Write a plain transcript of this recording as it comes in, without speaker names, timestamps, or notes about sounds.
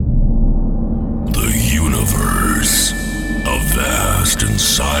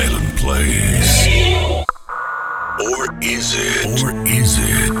silent place. Or is it? Or is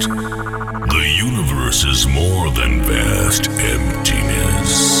it? The universe is more than vast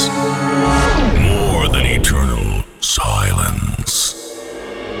emptiness. More than eternal silence.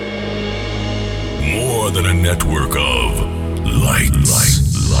 More than a network of lights.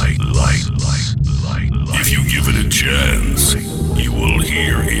 If you give it a chance, you will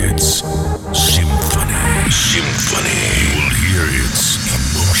hear its symphony. You will hear its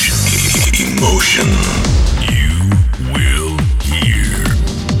emotion. You will hear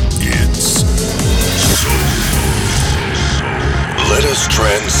its soul. Let us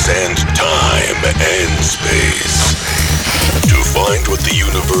transcend time and space to find what the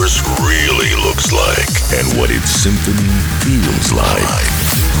universe really looks like and what its symphony feels like.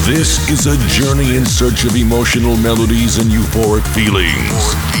 This is a journey in search of emotional melodies and euphoric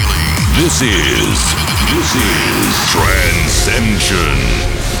feelings. This is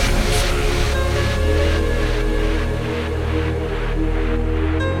Trancescension.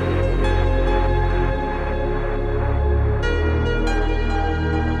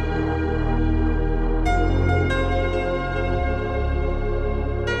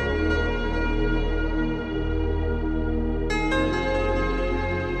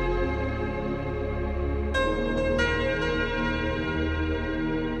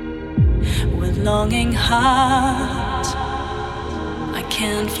 Longing heart, I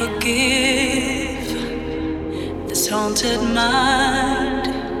can't forgive this haunted mind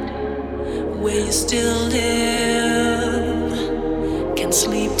where you still live. Can't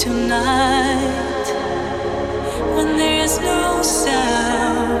sleep tonight when there is no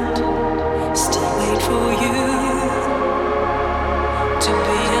sound. Still wait for you to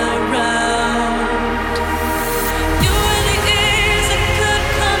be around.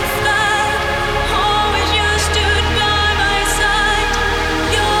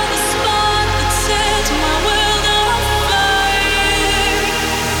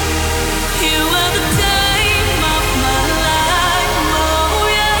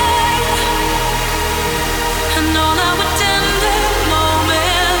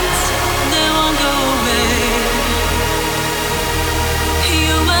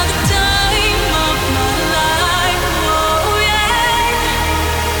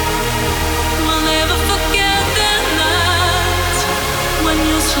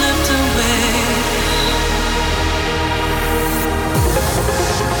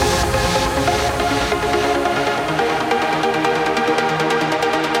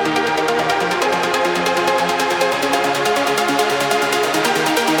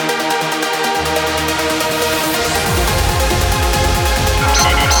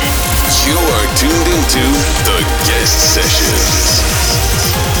 To the guest sessions.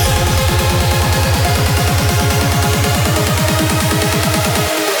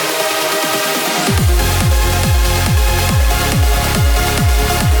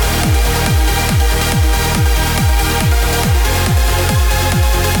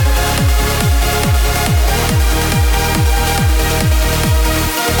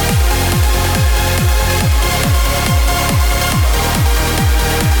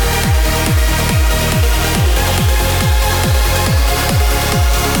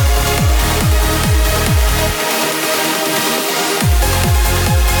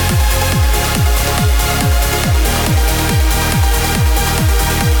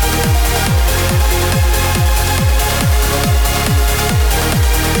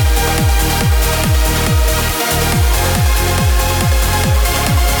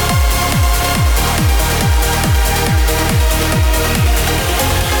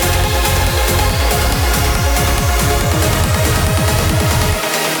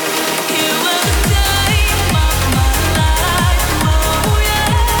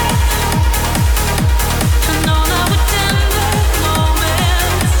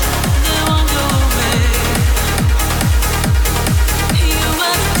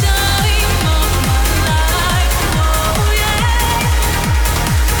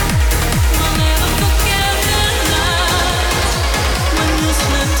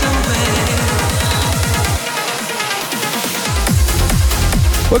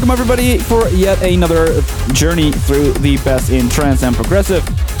 Welcome everybody for yet another journey through the best in trance and progressive.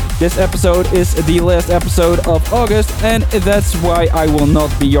 This episode is the last episode of August, and that's why I will not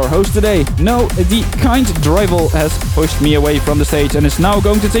be your host today. No, the kind Drival has pushed me away from the stage and is now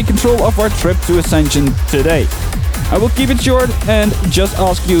going to take control of our trip to Ascension today. I will keep it short and just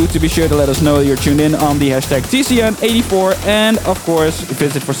ask you to be sure to let us know you're tuned in on the hashtag TCN84, and of course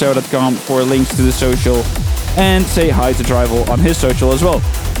visit forsale.com for links to the social and say hi to Drival on his social as well.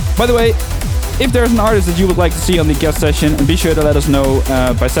 By the way, If there's an artist that you would like to see on the guest session, be sure to let us know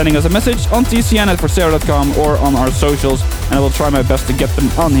by sending us a message on tcn@forsero.com or on our socials, and I will try my best to get them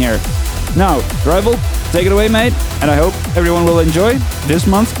on here. Now, Drival, take it away, mate, and I hope everyone will enjoy this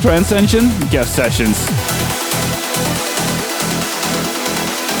month's Trancescension guest sessions.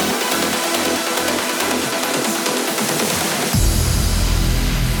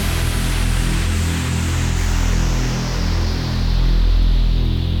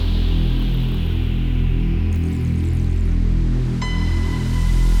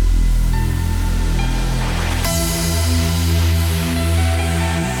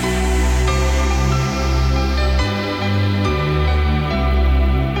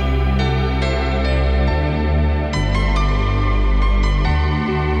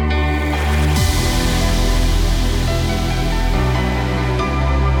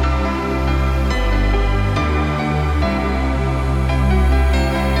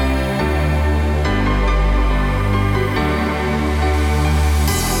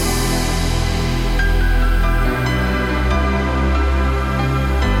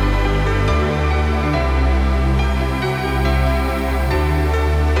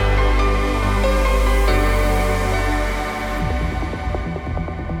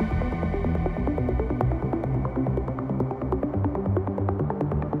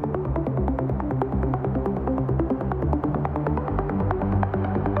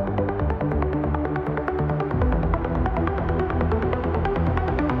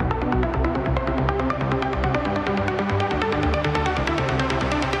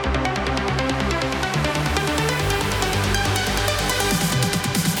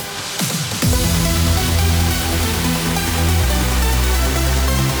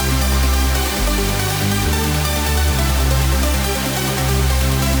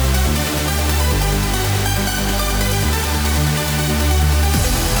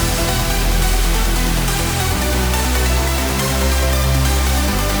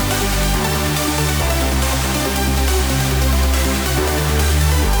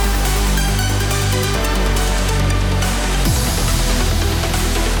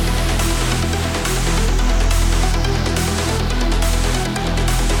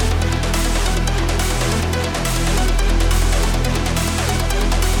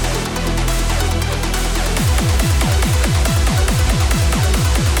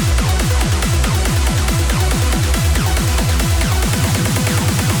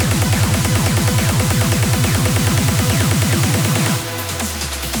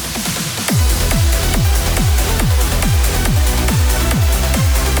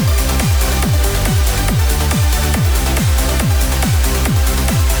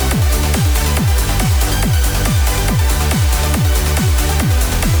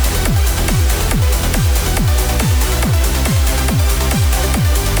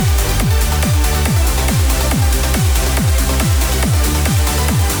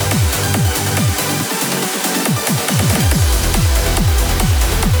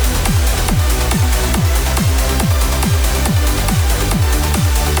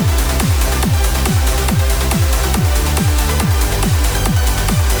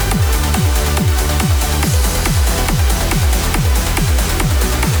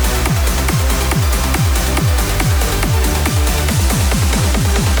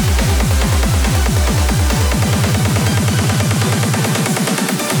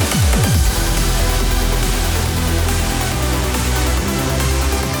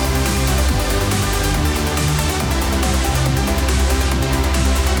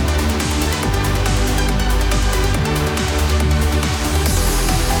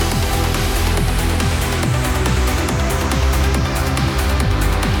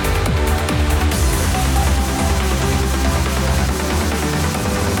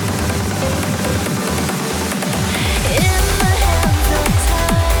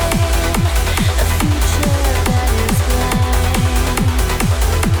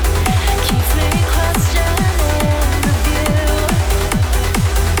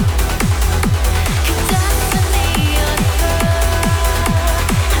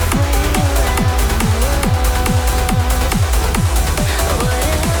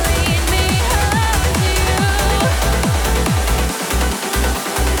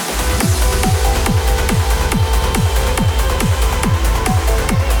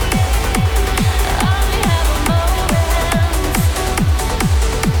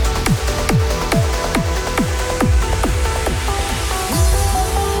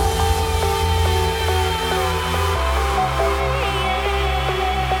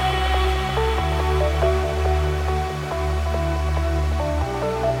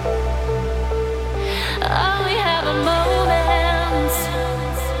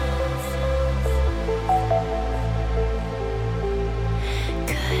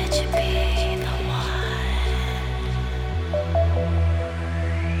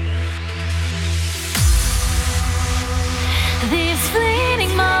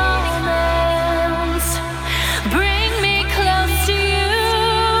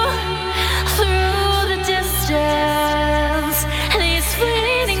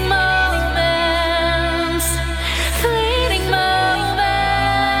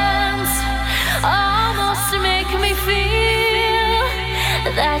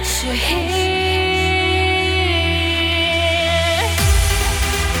 that you're here.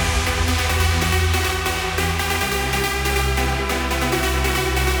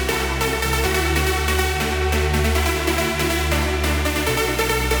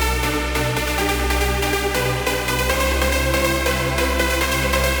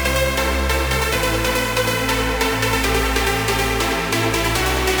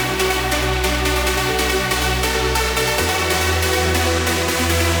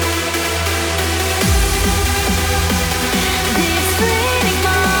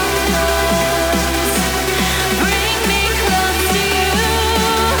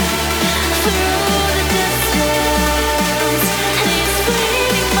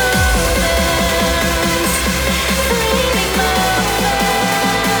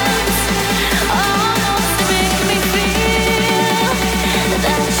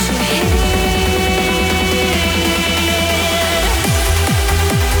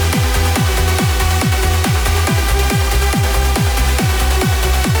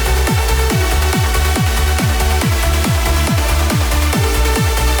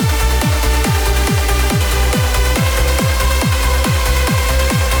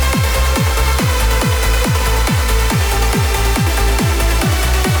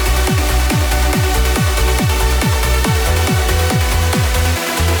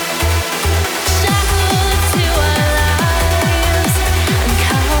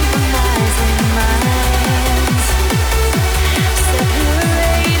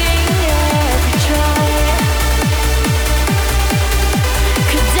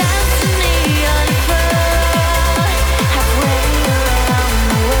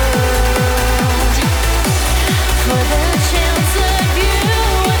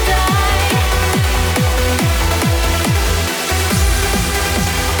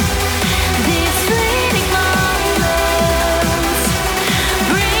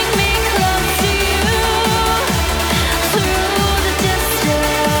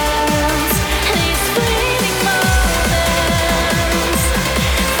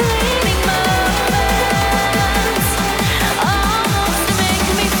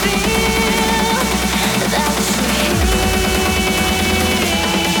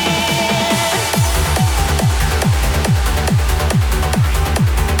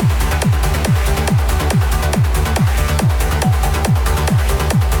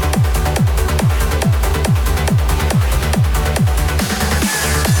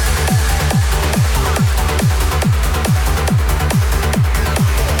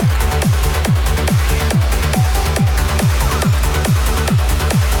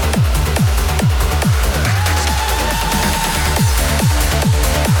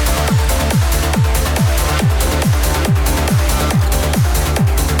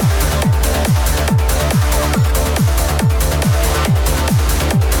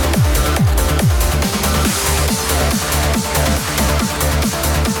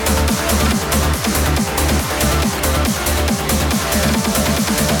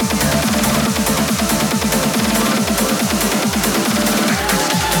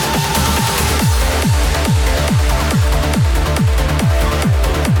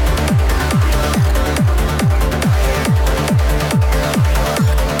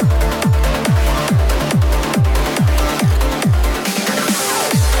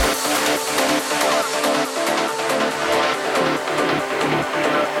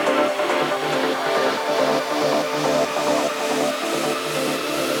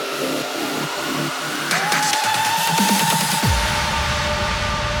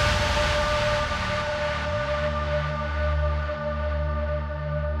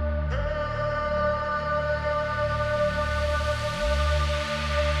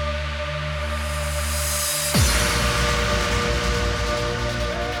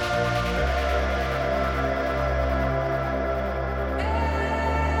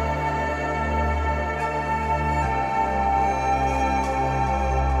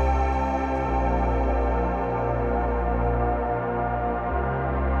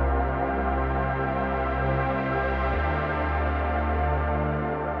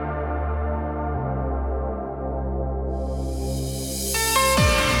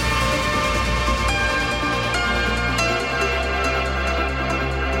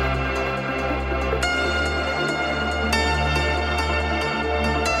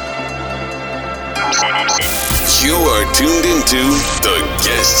 You are tuned into the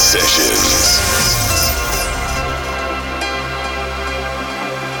Guest Sessions.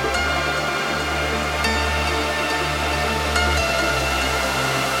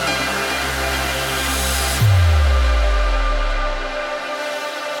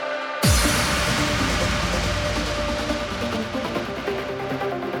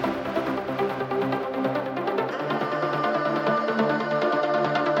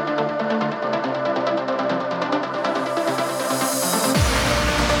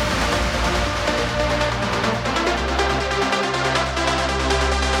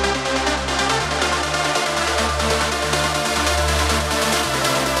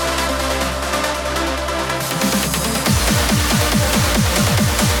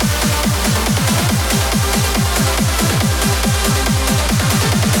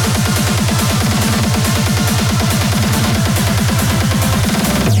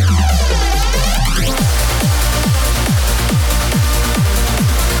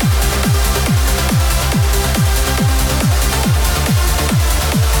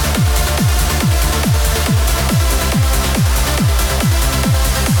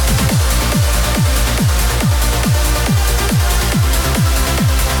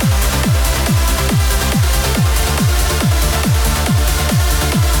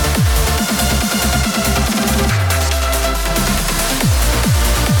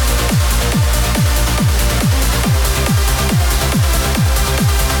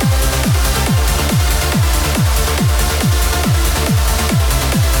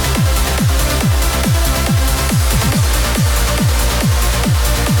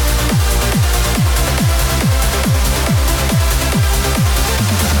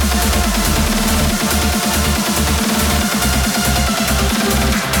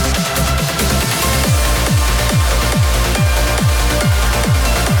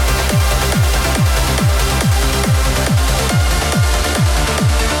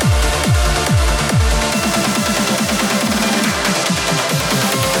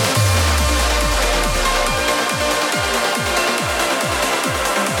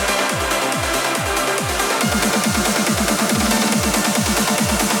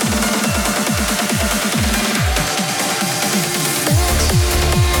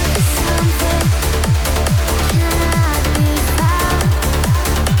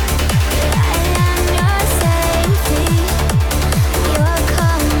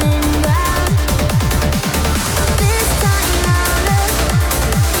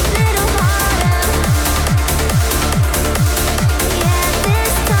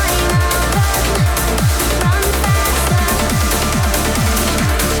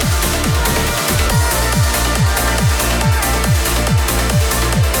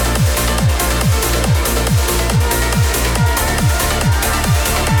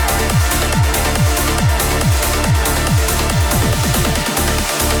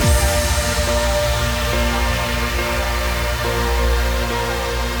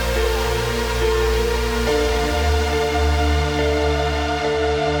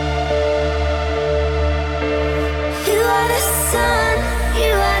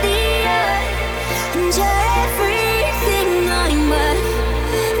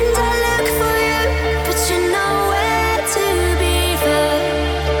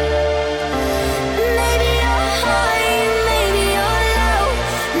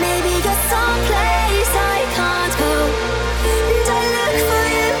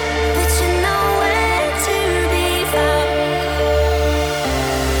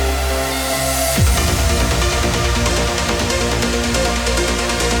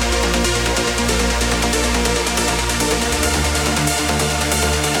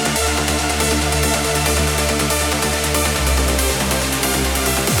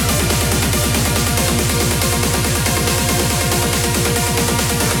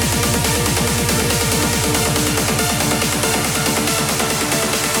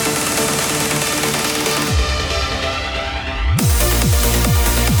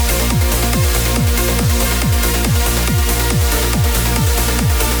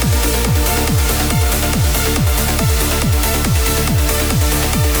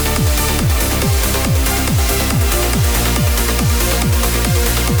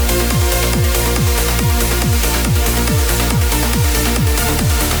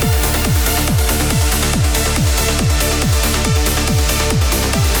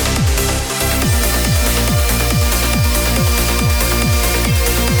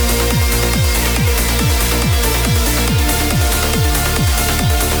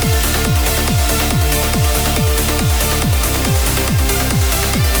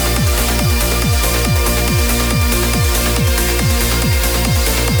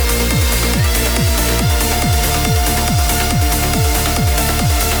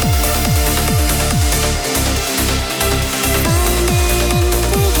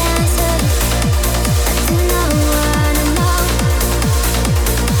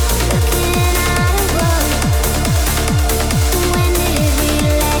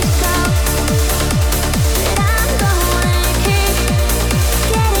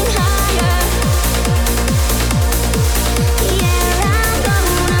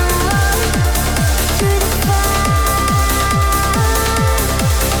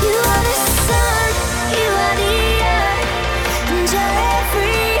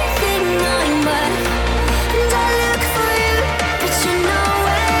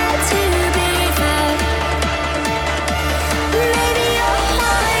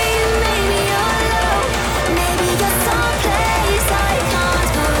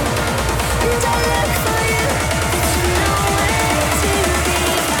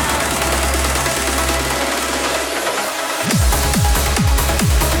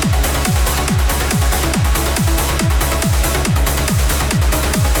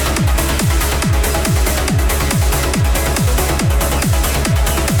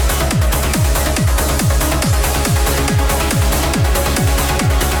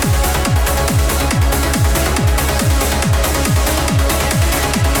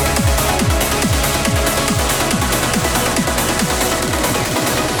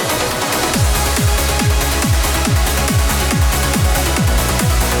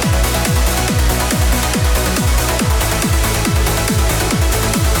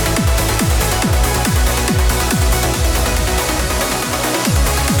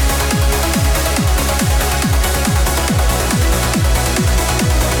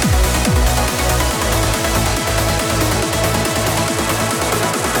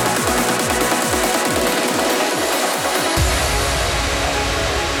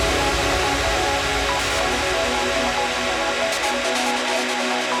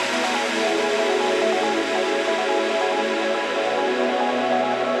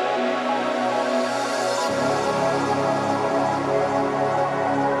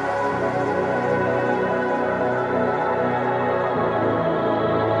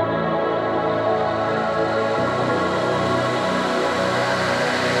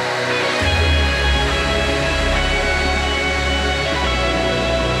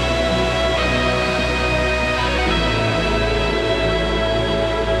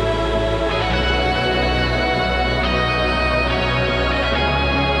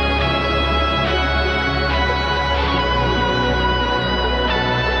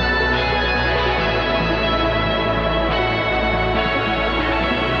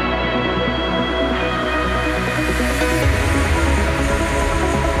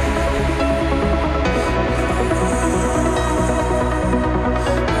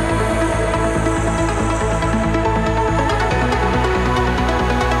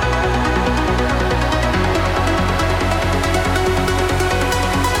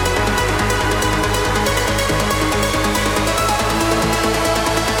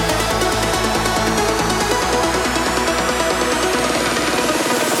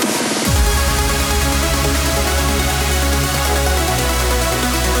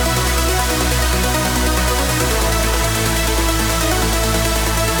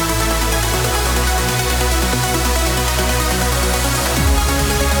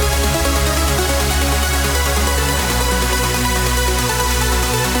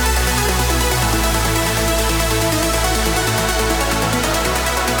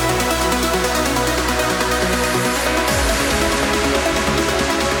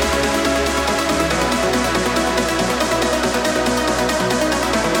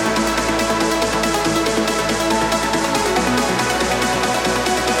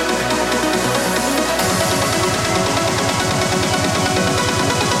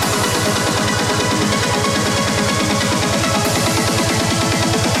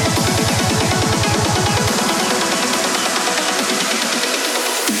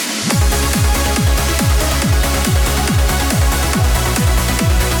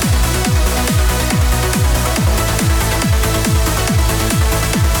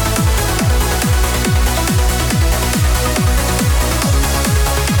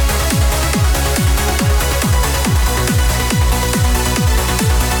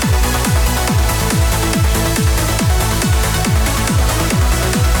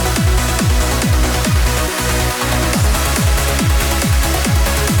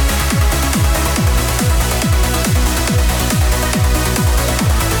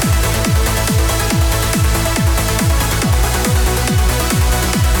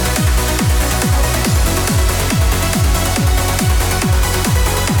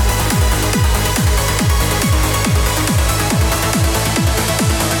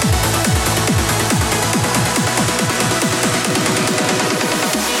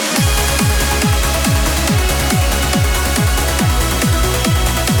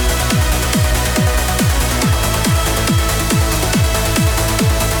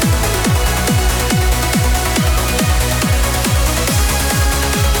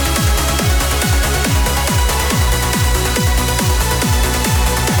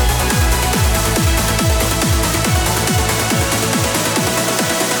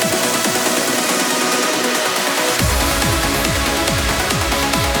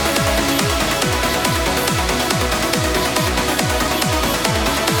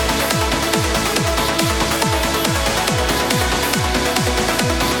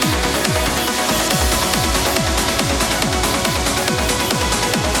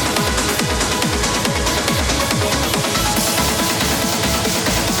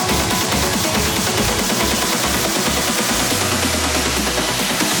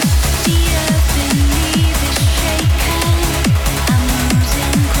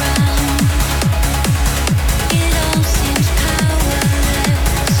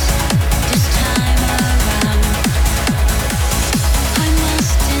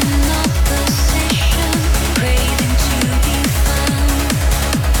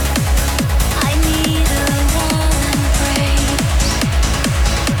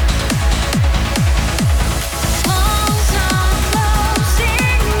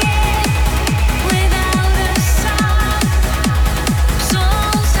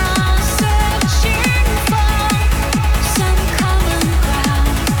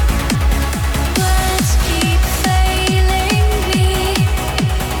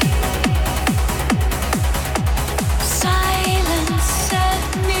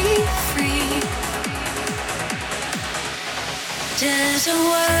 There's a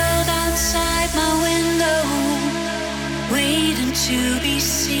world outside my window, waiting to be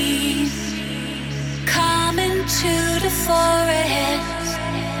seen. Coming to the forest,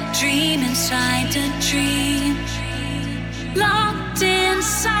 dream inside the dream. Locked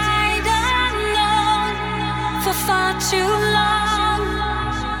inside alone for far too long.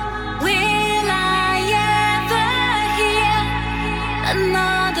 Will I ever hear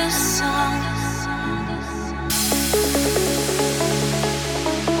another song?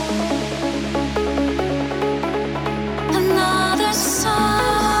 Another song.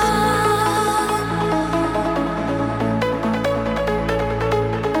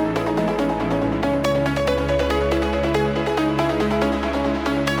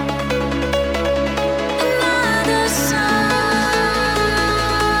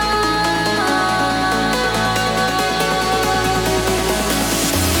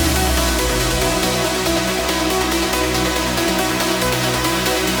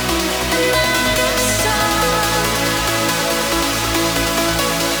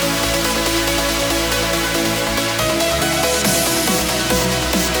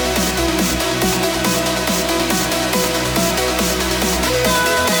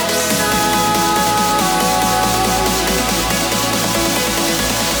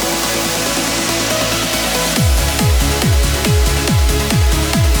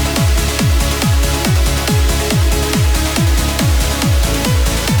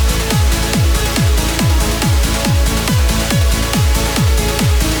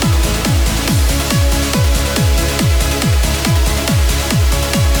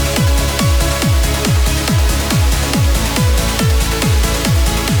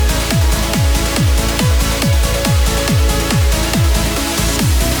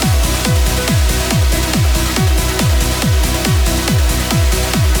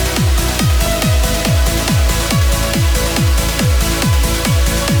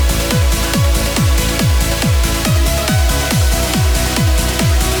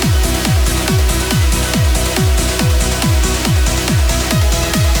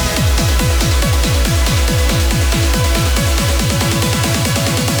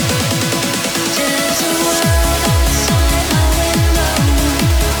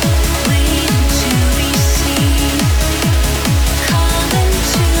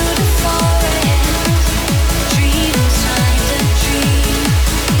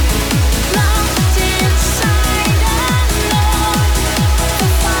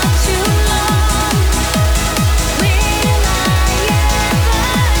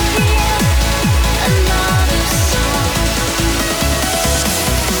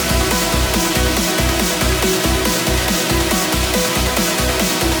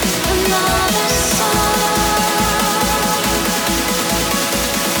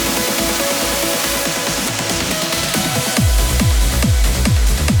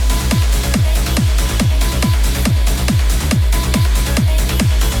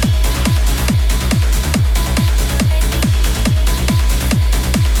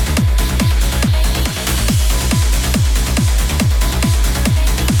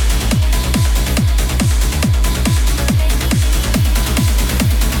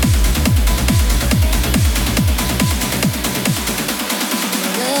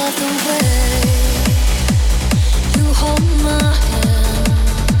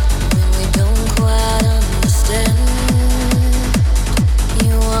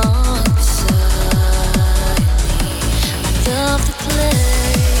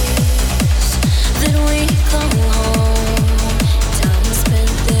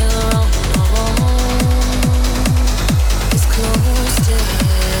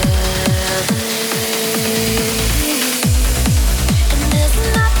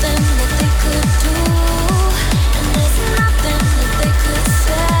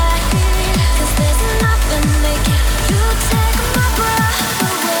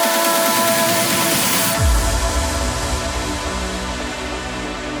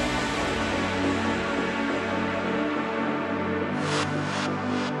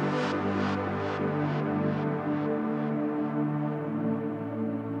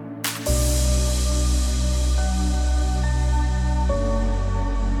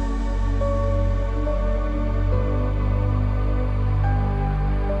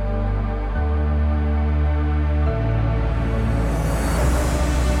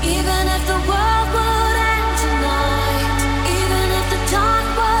 Another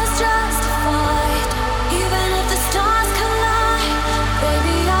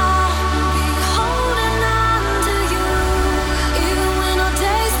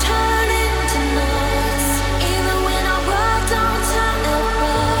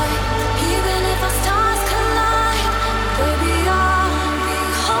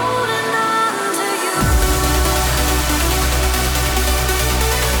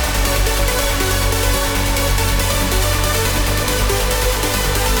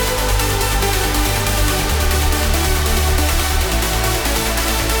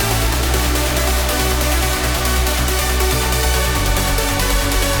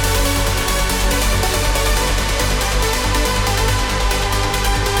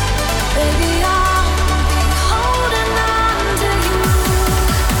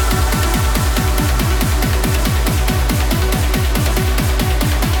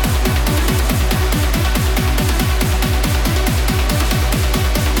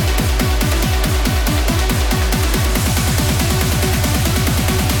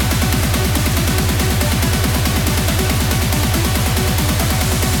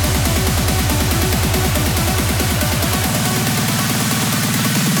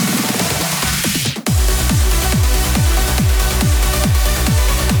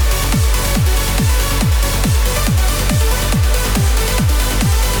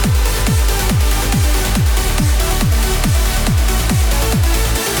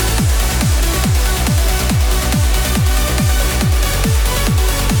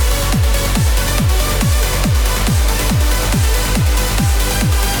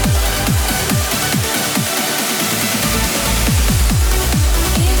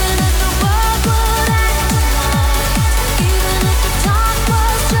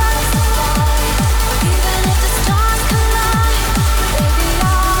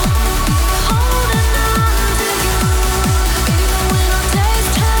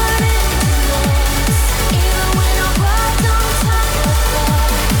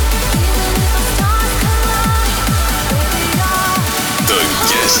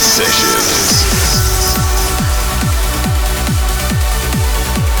Trancescension.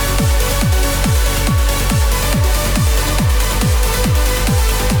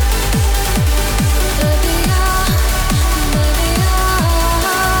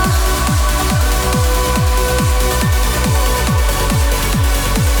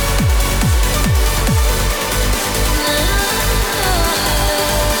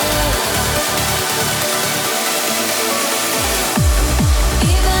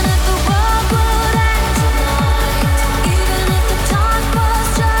 Even if the world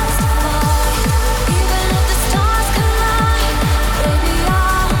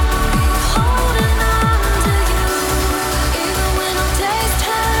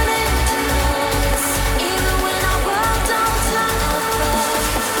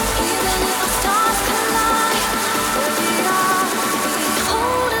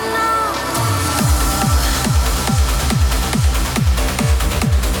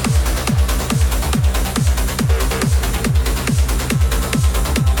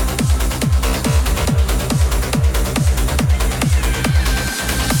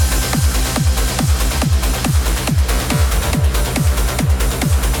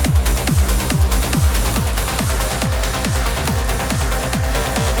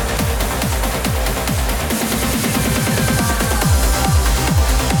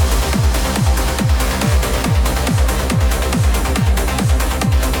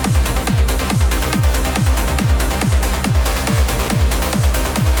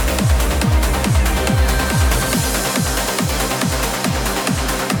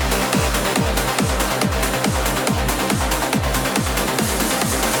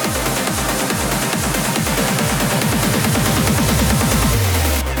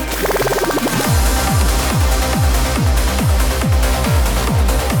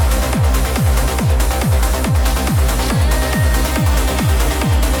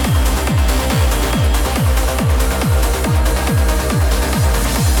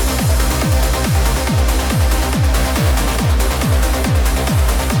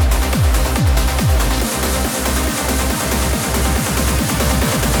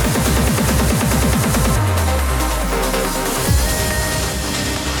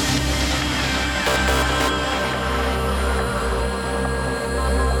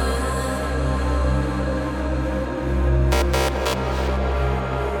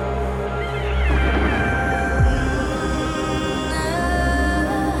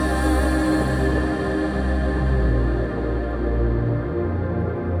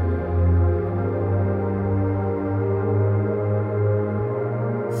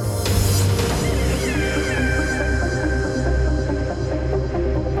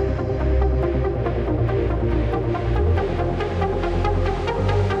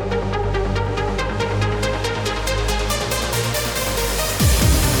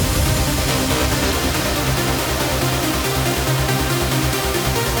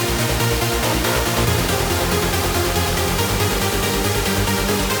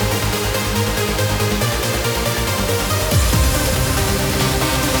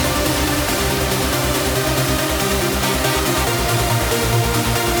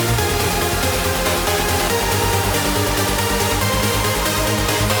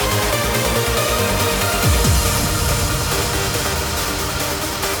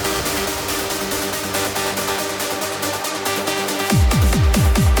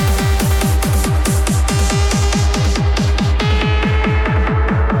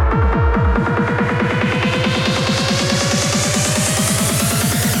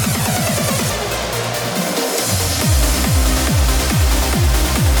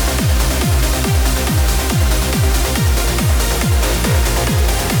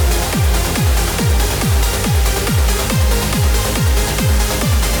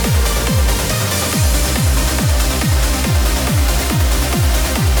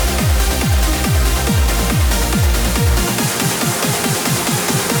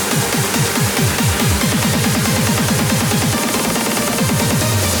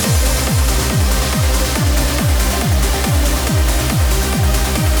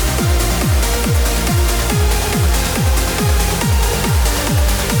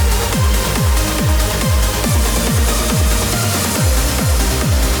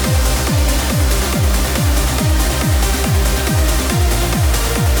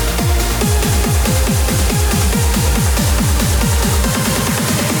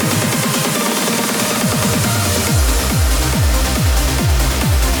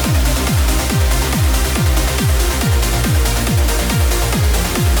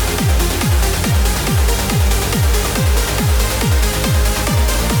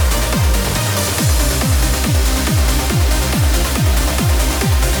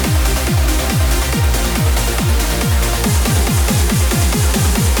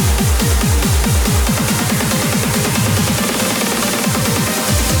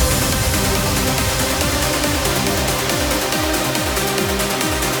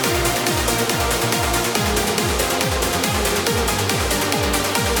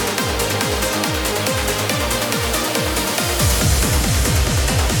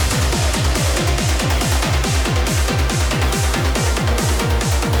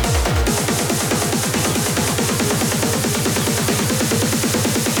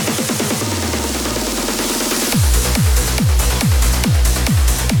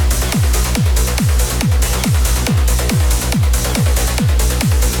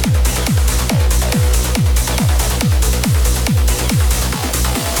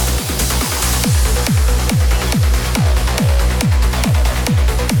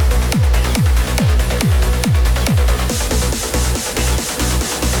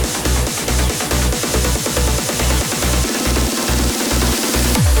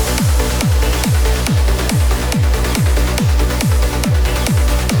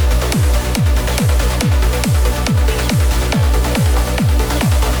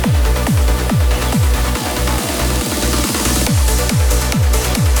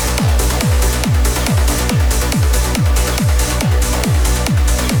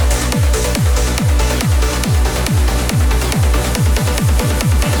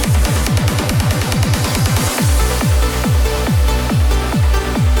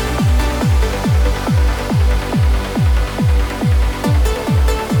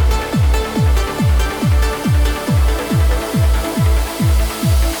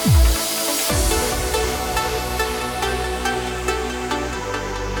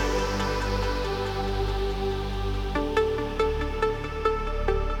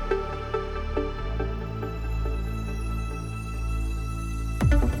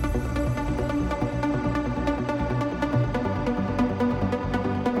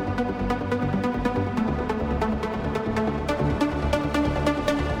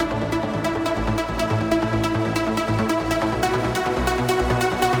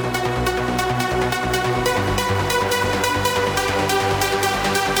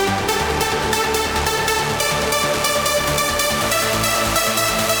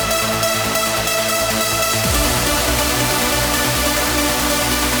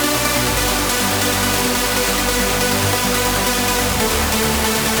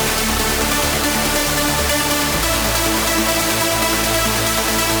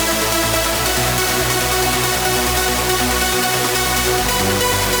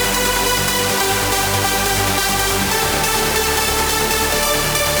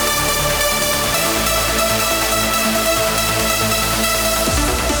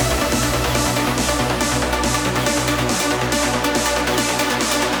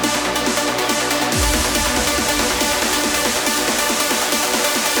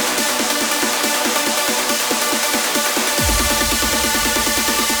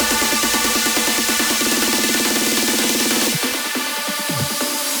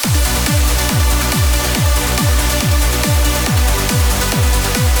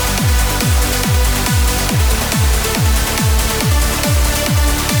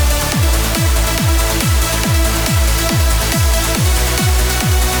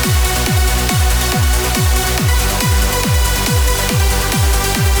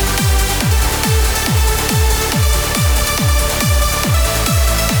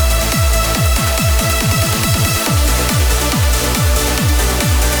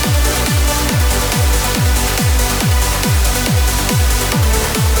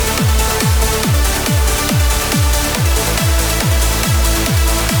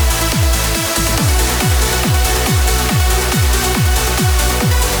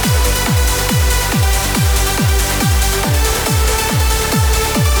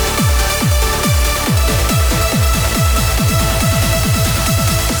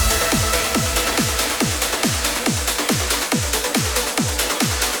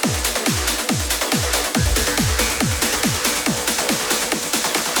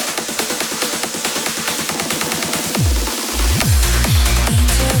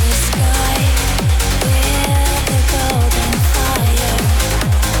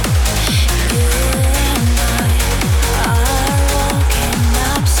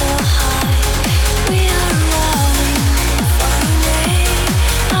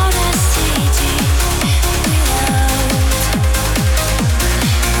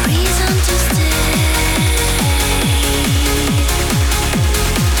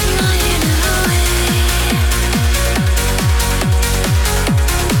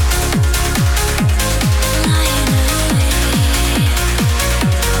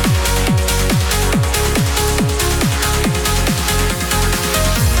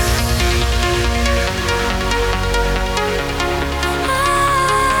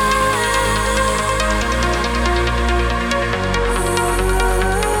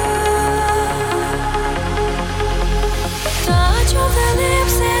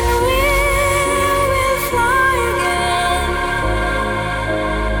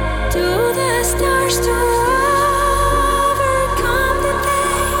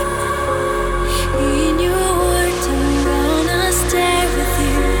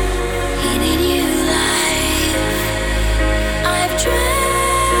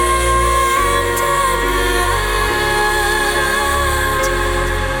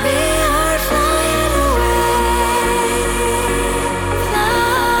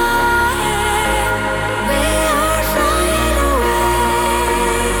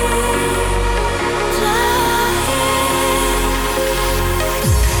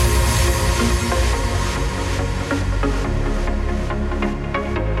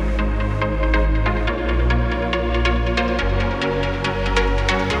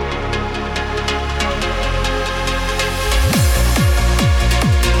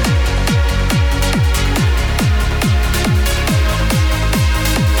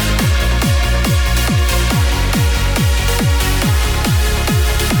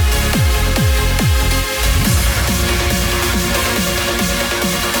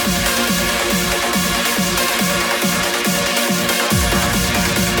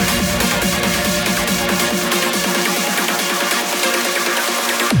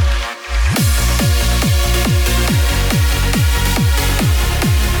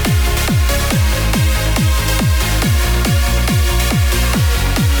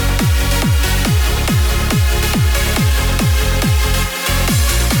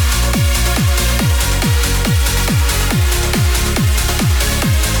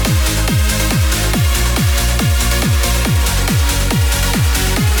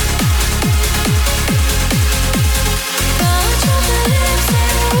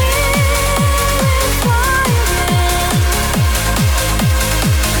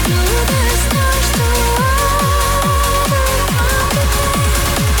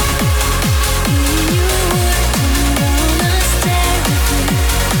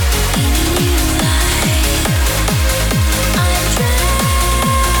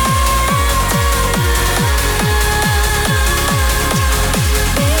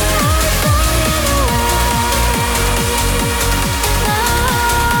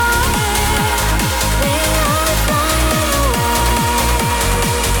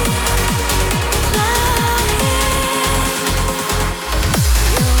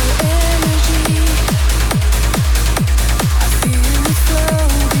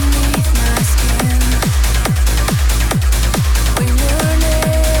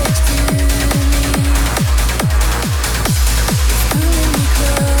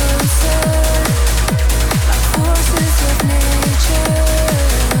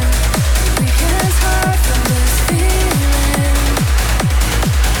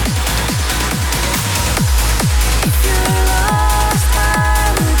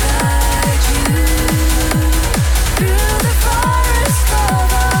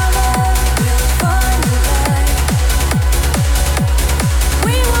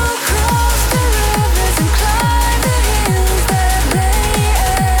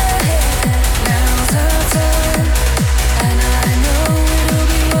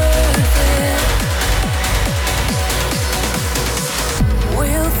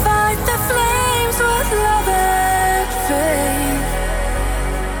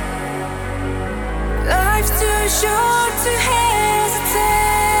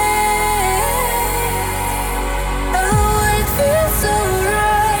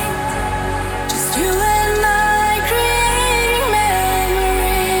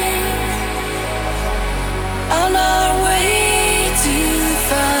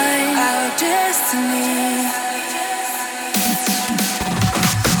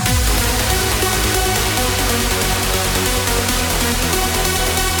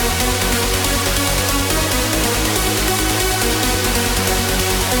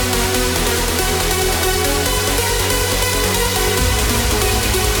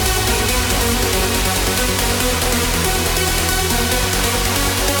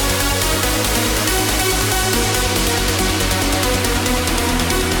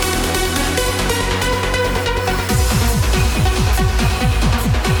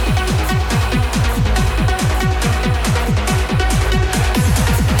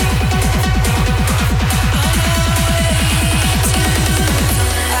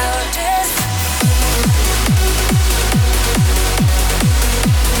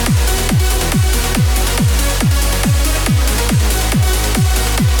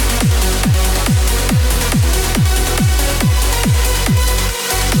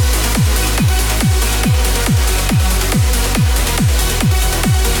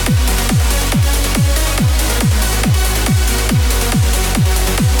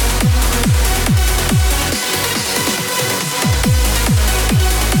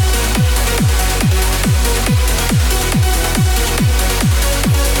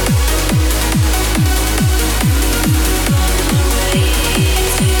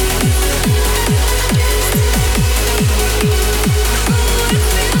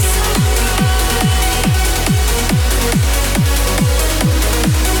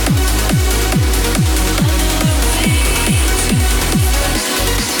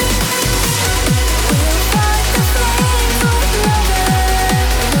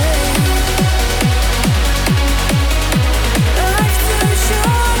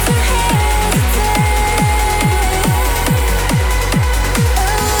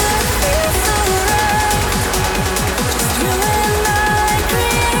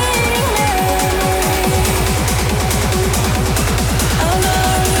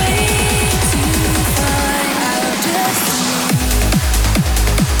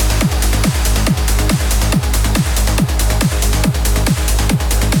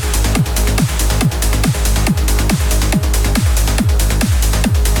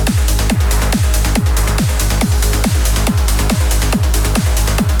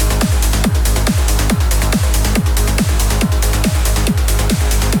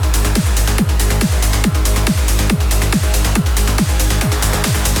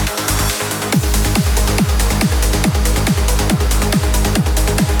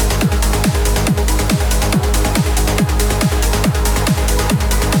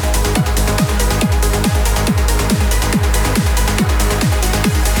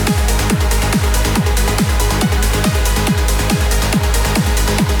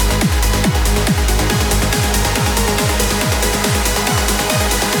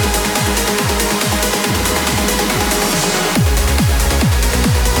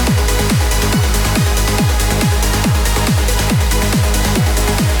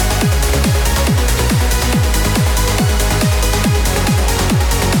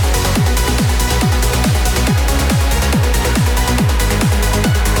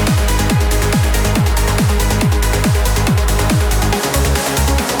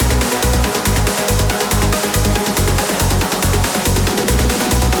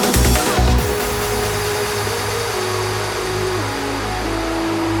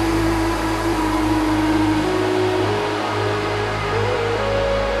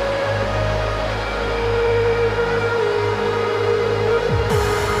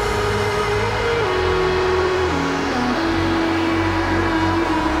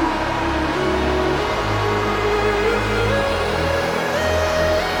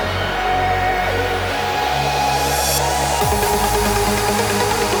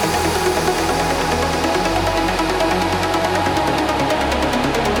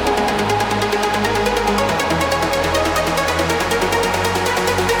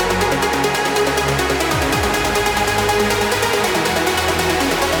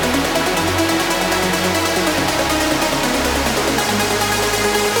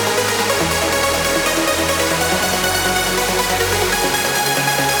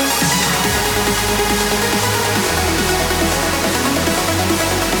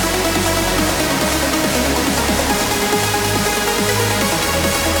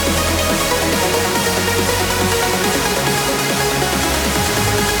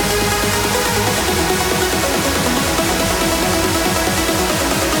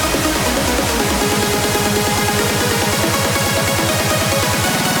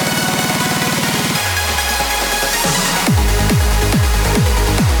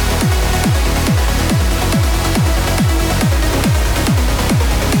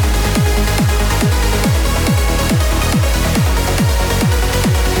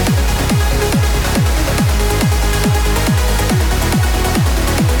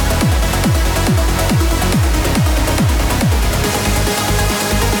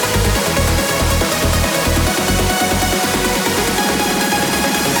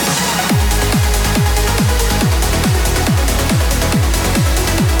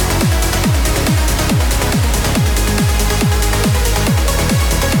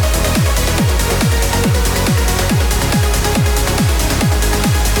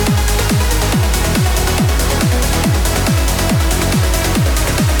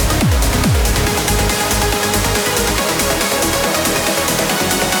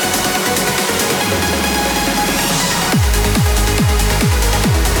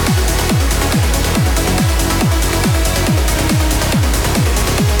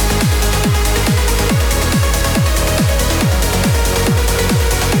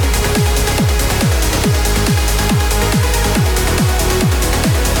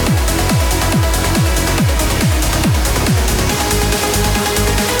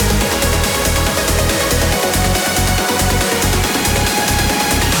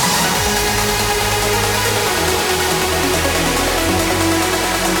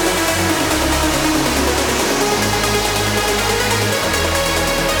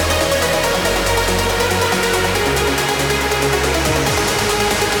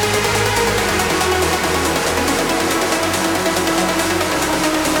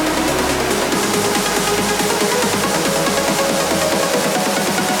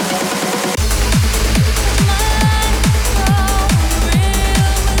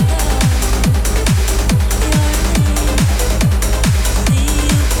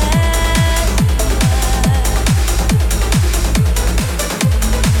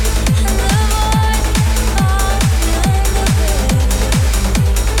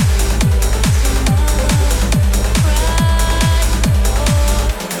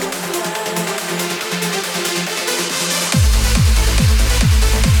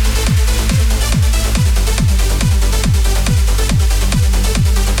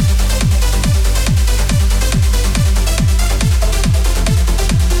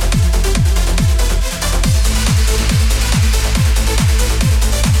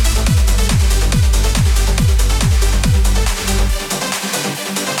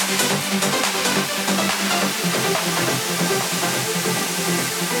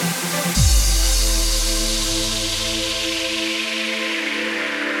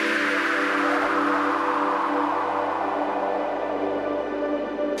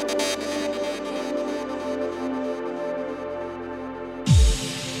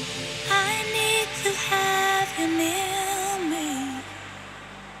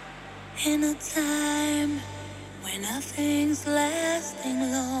a time when nothing's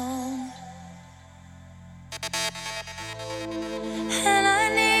lasting long, and I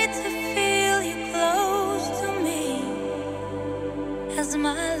need to feel you close to me. As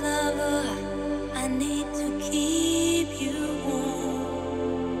my lover, I need to keep you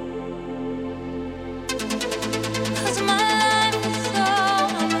warm. 'Cause my life is so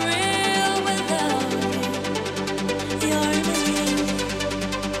unreal without you. You're in the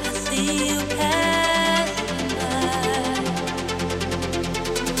I see you passing by,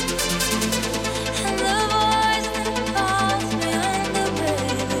 and the voice that calls me on the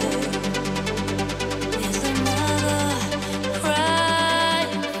baby is a mother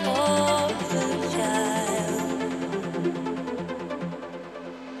crying for the child.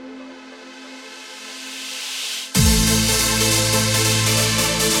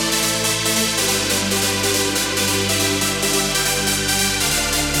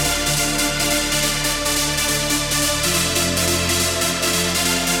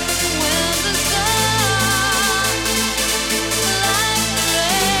 When the sun lights the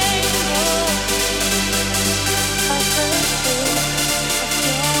rainbow, I search for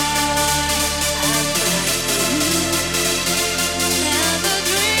joy. I cry for you, and the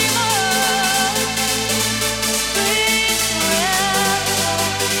dreamer screams forever.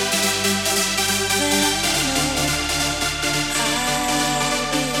 Then I know I'll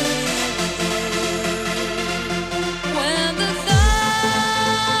be with you. When the sun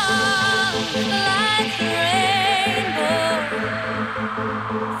lights the rainbow,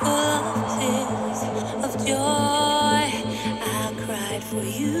 full of tears of joy, I cried for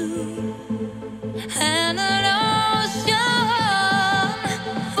you, and an ocean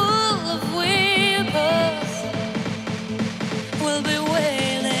full of weepers will be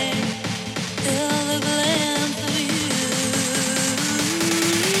wailing till the glance of you.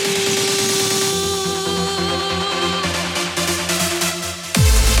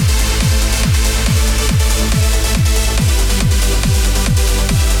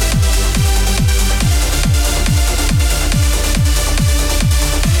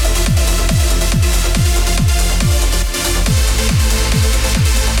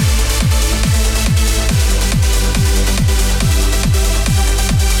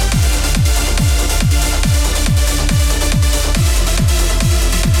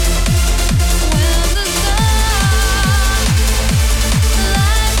 When the sun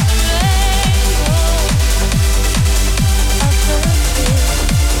lights the rainbow, I search for joy. I cry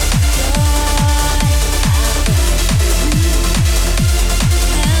for you,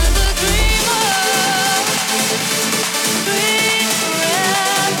 and the dreamer screams forever. Then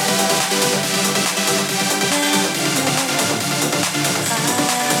I know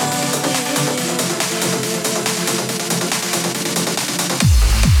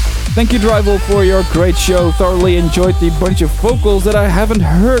Thank you, Drival, for your great show. Thoroughly enjoyed the bunch of vocals that I haven't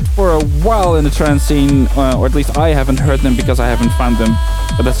heard for a while in the trance scene, or at least I haven't heard them because I haven't found them,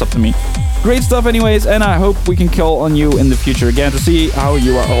 but that's up to me. Great stuff anyways, and I hope we can call on you in the future again to see how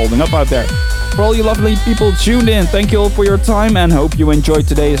you are holding up out there. For all you lovely people tuned in, thank you all for your time and hope you enjoyed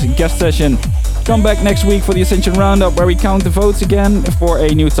today's guest session. Come back next week for the Ascension Roundup, where we count the votes again for a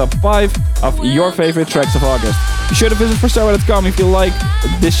new top 5 of your favorite tracks of August. Be sure to visit forstarwa.com if you like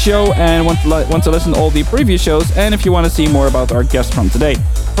this show and want to listen to all the previous shows, and if you want to see more about our guests from today.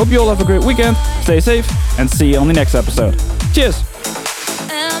 Hope you all have a great weekend, stay safe, and see you on the next episode. Cheers!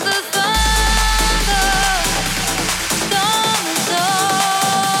 and the